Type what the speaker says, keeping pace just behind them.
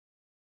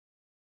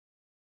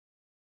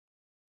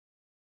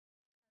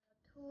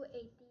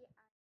280,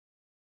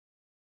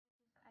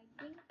 I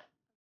think.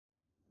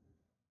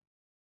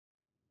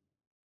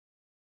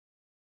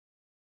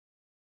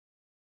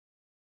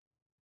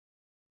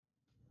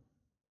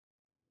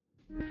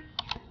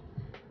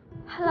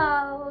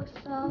 Hello,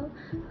 so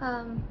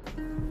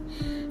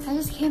I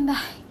just came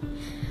back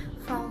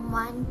from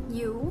one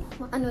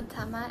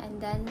Anutama,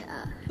 and then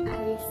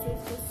I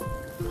received this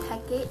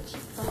package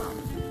from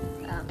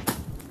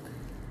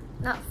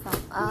not from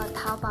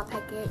Taobao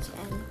package,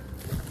 and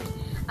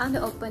I want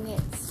to open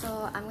it,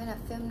 so I'm gonna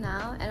film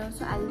now. And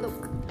also I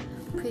look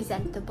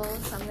presentable,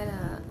 so I'm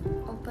gonna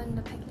open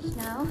the package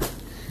now.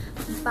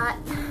 But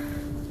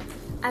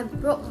I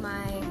broke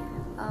my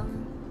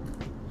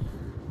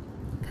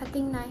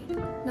cutting knife.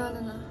 No.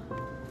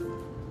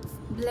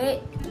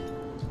 Blade.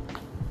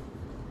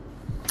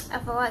 I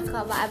forgot what it's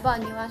called, but I bought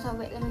a new one, so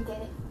wait, let me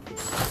get it.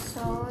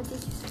 So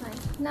this is my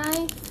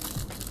knife.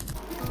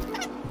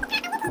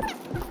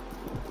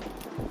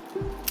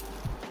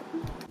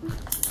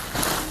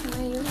 Can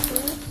I use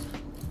this?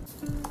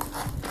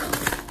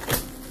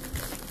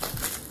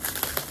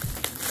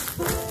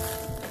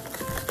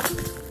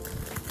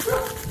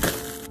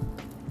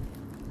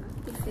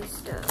 If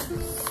it's the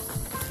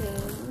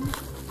same.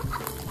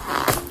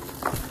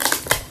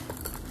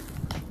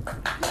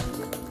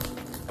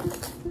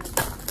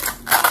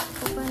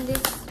 Open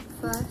this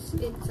first.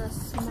 It's a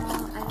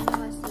small, I don't know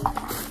what's this.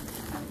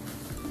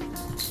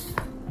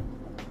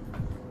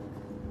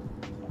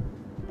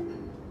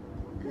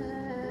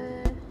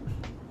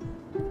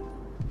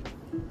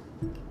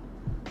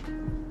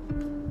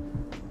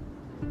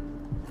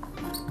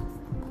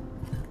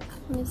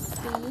 Let me see.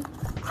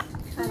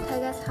 I'll tell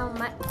you guys how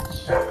much.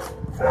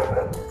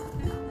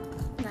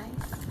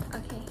 Nice.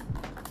 Okay.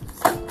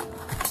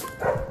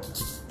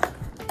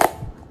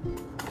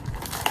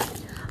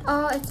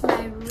 Oh, it's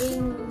my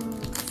ring.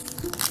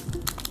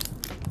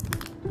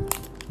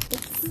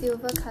 It's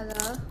silver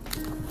color.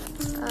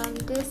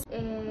 This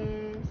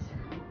is,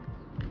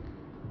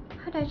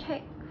 how do I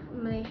check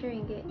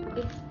Malaysian ringgit?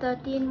 It's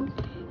 13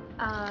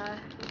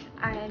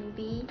 RMB.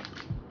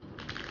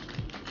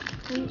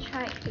 Let me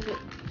try if it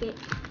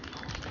fits.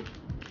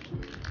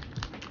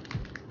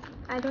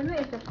 I don't know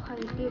if the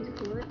quality is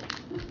good,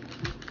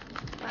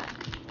 but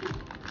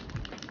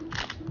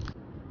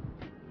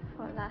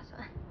for last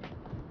one,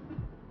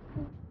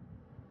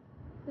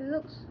 it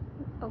looks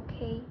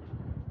okay.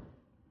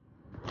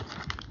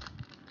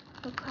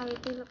 The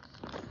quality looks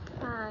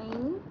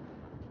fine.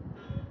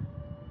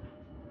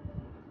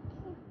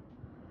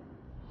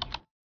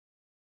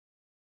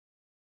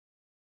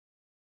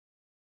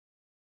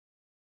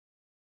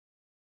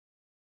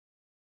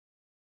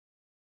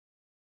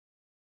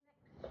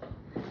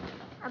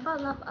 I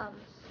bought a lot of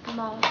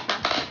small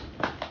stuff.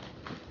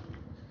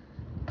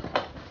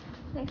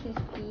 Next is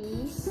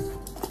these.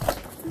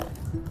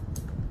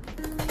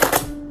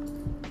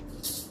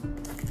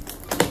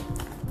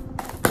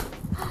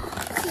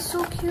 This is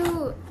so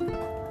cute.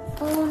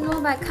 Oh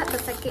no, but I cut the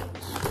package.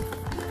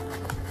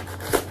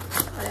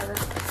 Whatever.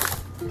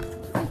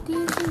 But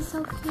this is so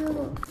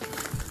cute.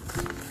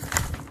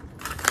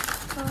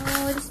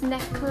 Oh, this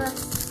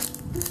necklace.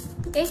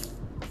 Eh?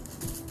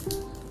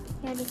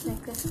 Yeah, this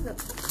necklace. Look.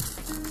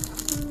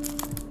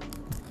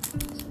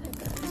 It's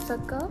like a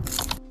circle.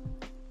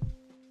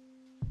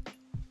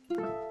 You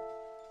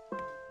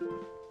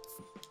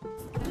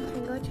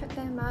can go check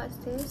them out. It's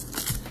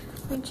this.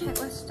 Let me check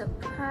what's the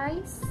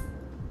price.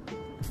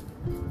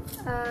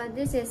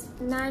 This is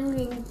 9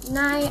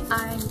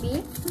 RMB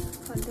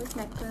for this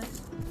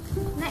necklace.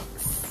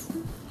 Next,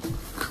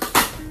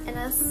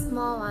 another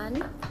small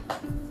one.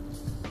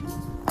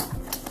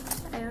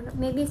 I don't know,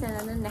 maybe it's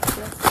another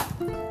necklace.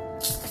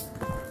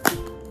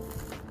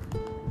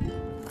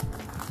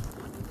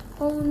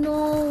 Oh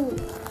no!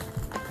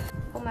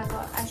 Oh my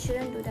god, I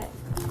shouldn't do that.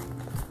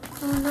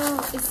 Oh no,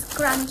 it's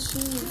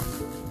Scrunchies.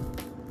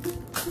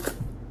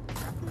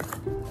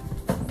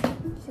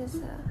 This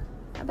is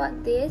I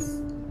bought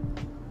this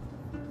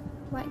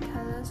white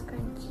color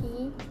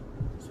scrunchie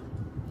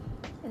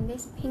and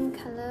this pink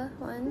color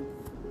one,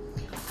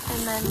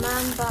 and my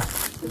mom bought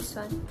this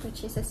one,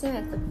 which is the same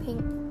as the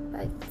pink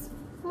but it's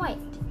white.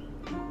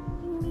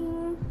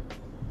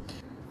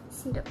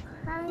 See the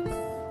price?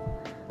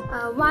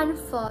 One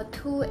for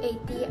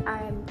 280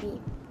 RMB.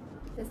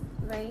 It's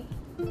very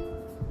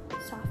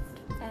soft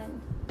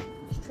and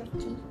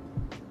stretchy.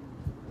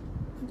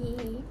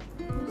 Yeah,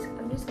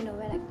 I'm just gonna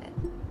wear like that.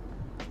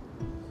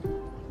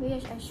 Maybe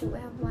I should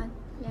have one.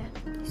 Yeah,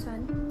 this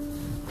one.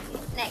 Okay,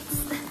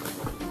 next.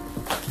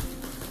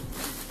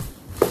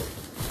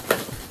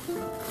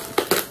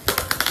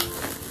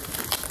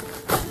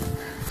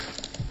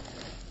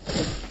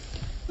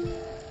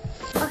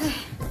 Okay.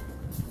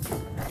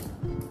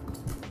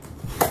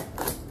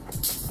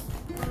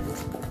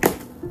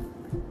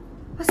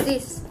 What's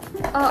this?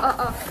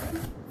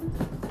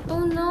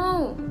 Oh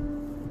no!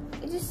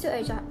 Is this still a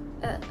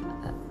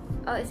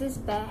oh, is this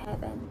bare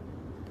hairband?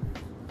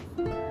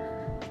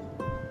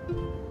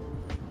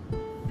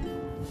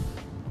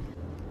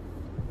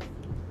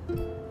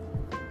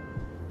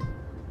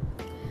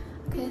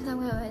 Okay, so I'm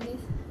gonna wear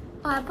this.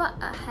 Oh, I bought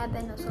a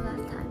hairband also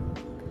last time.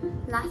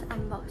 Last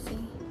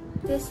unboxing.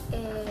 This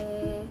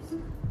is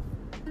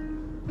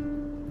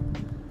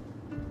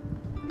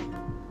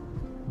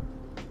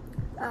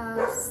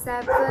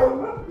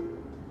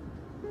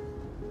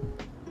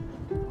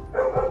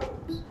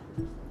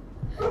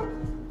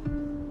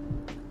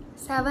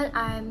seven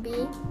RMB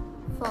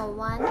for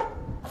one.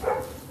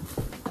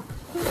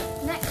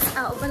 Next,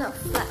 I'll open a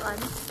flat one.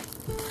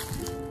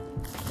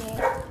 Okay.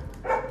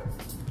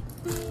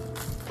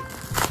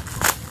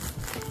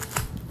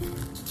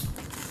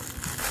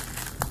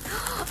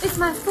 It's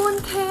my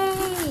phone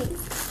case!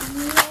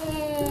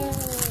 Yay!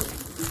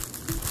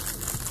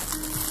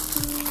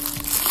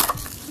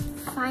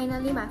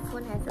 Finally, my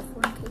phone has a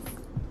phone case.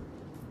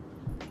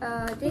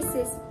 This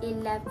is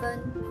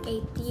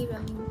 1180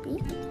 renminbi.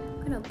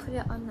 I'm gonna put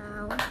it on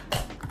now.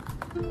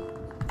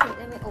 Wait,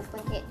 let me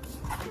open it.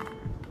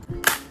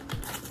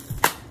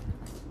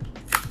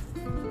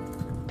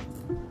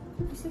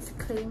 This is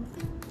clean.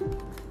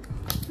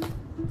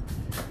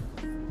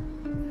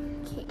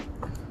 Okay.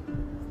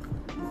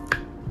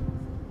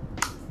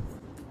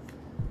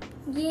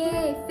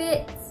 Yay,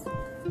 fits!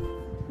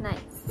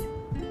 Nice.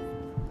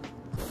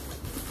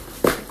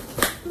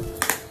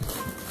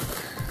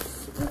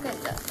 Look at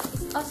that.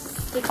 It's all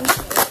sticky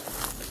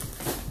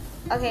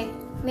shape. Okay,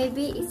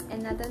 maybe it's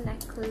another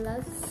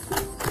necklace.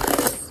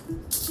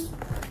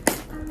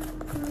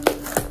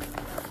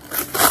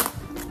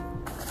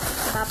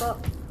 Bubble.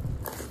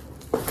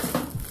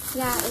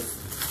 Yeah, it's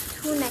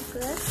two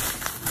necklaces.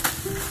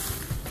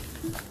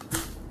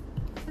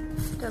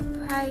 The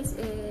price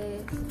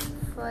is,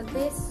 for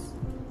this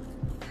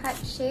heart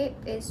shape,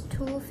 is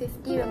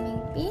 250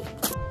 renminbi.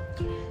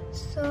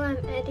 So I'm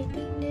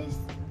editing this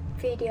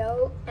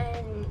video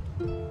and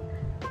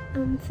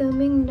I'm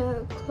filming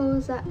the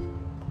close-up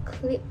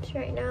clips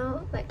right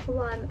now, like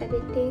while I'm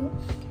editing.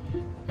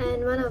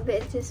 And one of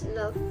it is this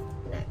love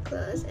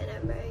necklace and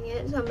I'm wearing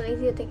it, so I'm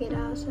lazy to take it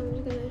out, so I'm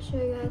just gonna show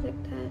you guys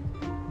like that.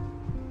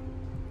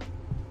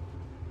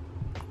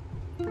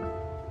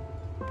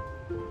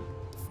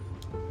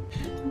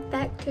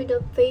 Back to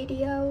the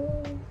video.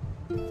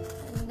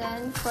 And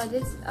then for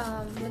this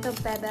little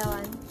baby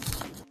one,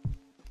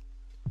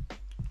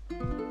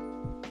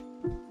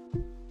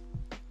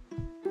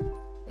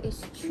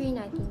 it's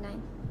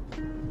 $3.99.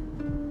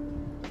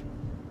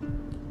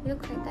 It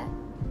looks like that.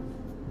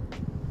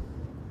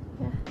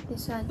 Yeah,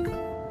 this one.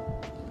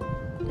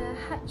 The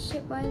heart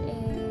shape one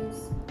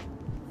is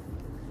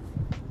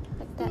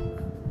like that.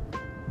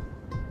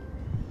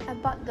 I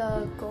bought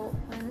the gold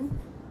one.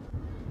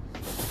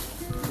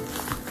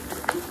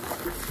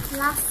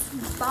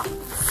 Last box,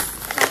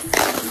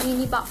 last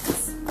mini box.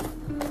 I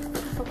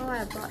forgot what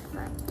I bought,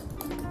 but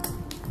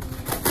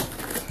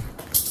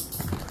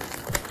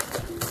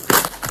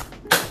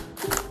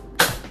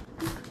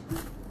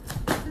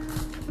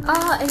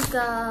oh, it's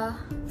the,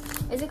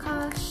 is it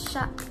called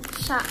shark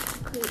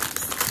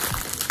clips?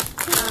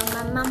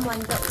 My mom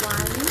wanted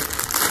one,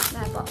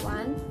 then I bought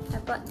one. I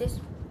bought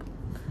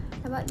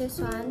this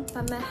one,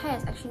 but my hair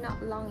is actually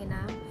not long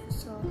enough,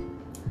 so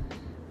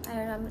I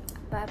don't know,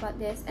 but I bought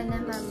this. And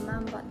then my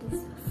mom bought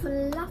this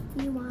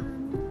fluffy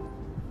one.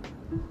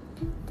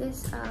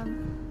 This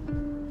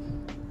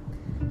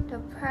the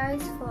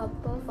price for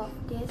both of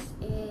this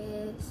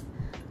is,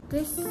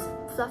 this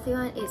fluffy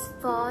one is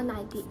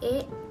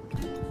 $4.98.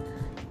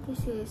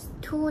 This is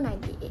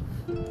 $2.98.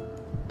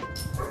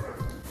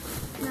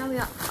 Now we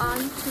are on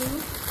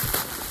to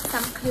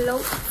some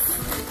clothes.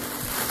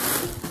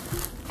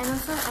 And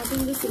also I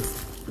think this is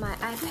my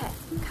iPad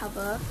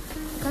cover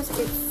because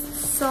it's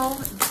so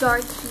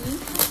dirty.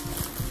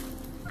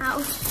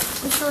 Ouch,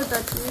 it's so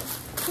dirty.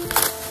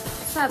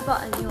 So I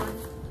bought a new one.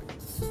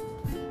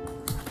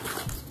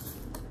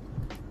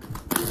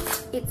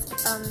 It's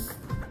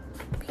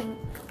pink.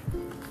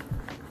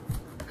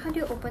 How do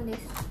you open this?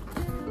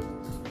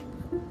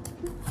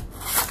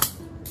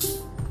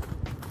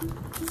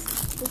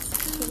 It's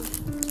pink.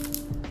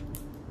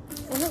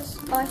 It looks,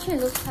 oh, actually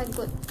it looks quite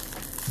good.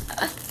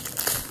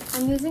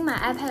 I'm using my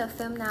iPad to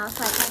film now,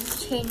 so I can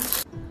change.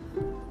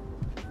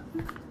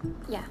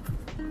 Yeah,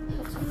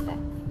 looks like that.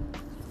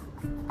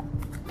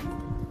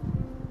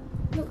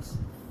 Looks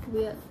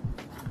weird.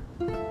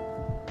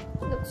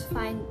 Looks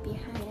fine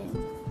behind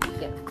and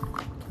here.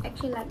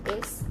 Actually like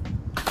this.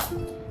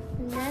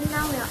 And then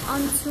now we are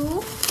on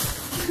to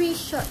 3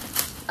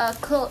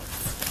 clothes.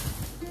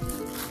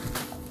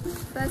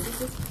 First is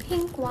this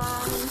pink one.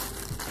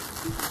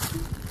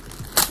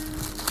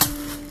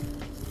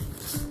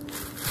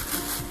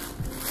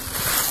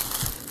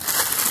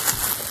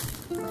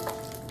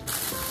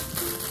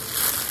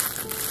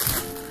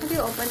 How do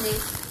you open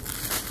this?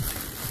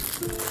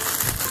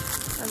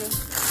 Okay.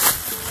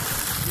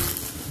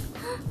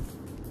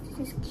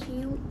 This is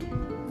cute.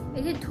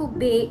 Is it too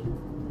big?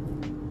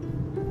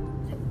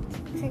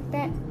 It's like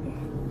that.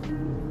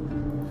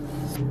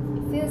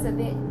 It feels a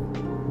bit,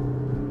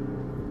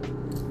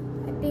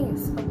 I think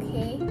it's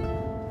okay.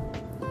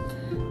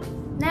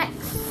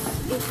 Next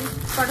is this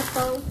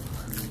purple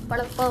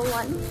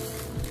one.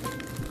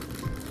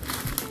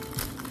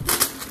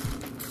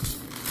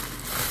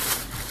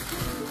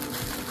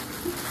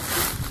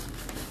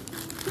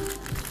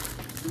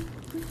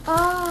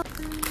 Oh.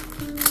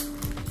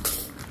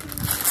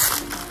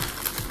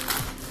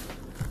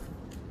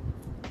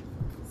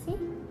 See?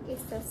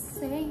 It's the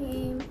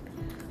same.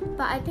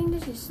 But I think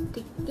this is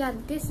thick. Yeah,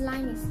 this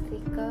line is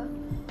thicker,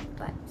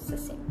 but it's the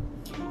same.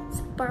 It's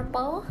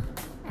purple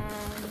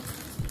and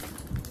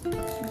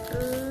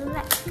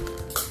black.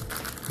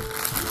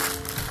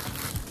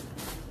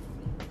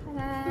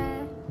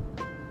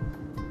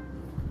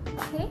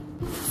 Okay,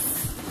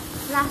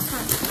 last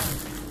one.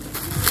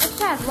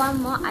 Actually, I have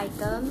one more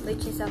item,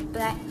 which is a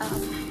black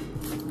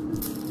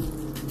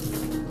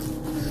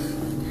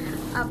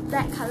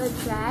colored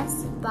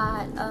dress,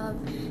 but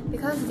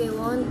because they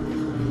won't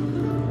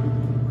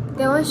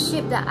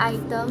ship the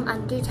item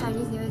until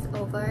Chinese New Year is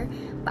over.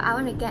 But I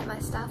want to get my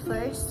stuff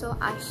first, so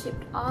I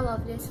shipped all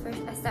of this first,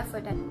 except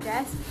for that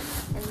dress,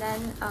 and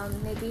then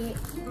maybe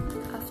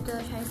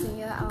after Chinese New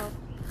Year I'll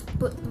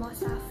put more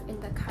stuff in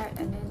the cart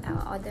and then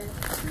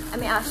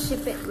I'll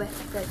ship it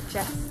with the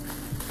dress.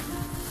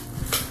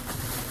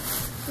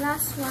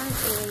 Last one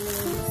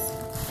is,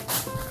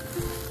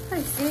 what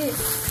is this?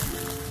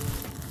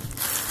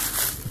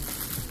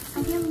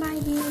 I didn't buy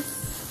this.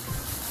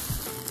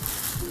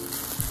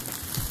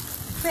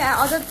 Wait, I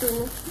ordered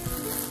two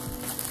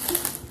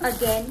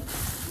again.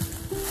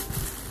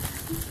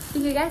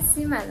 If you guys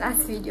see my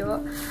last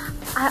video,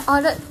 I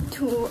ordered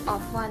two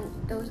of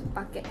those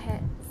bucket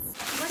hats.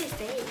 What is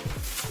this?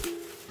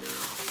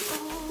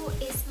 Oh,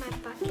 it's my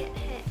bucket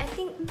hat. I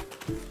think,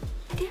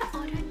 did I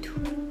order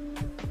two?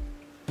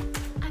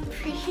 I'm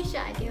pretty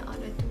sure I didn't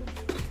order two.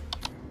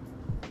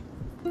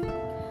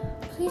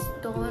 Please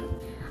don't.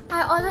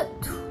 I ordered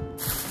two.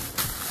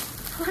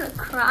 I wanna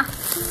cry.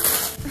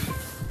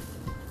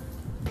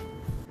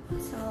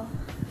 So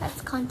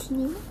let's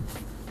continue.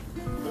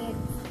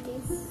 It's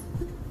this.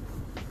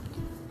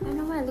 I don't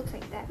know why it looks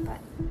like that, but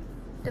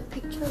the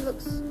picture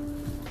looks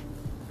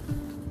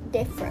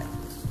different.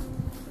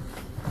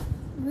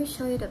 Let me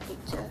show you the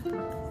picture.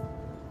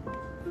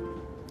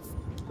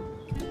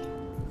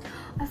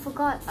 I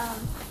forgot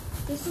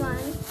this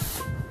one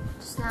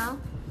just now.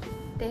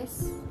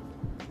 This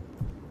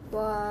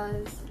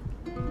was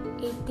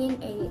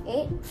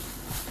 1888.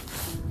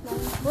 Then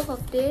both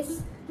of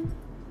this,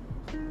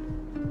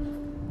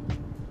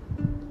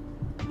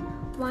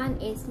 one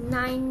is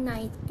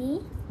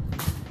 990,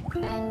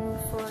 and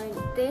for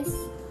this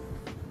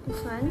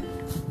one,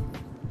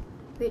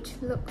 which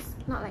looks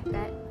not like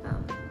that,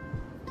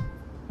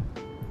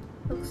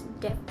 looks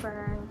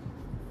different.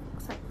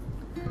 Looks like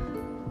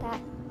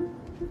that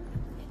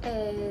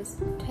is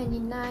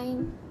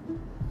 2990.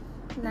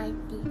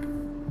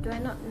 Do I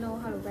not know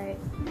how to wear it?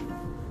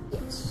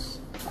 Yes.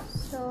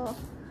 So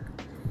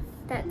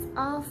that's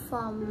all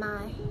for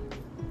my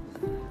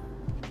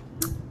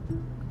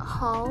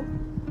haul.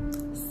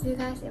 See you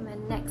guys in my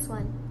next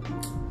one.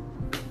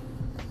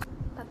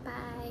 Bye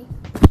bye.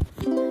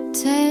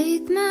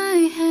 Take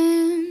my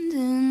hand.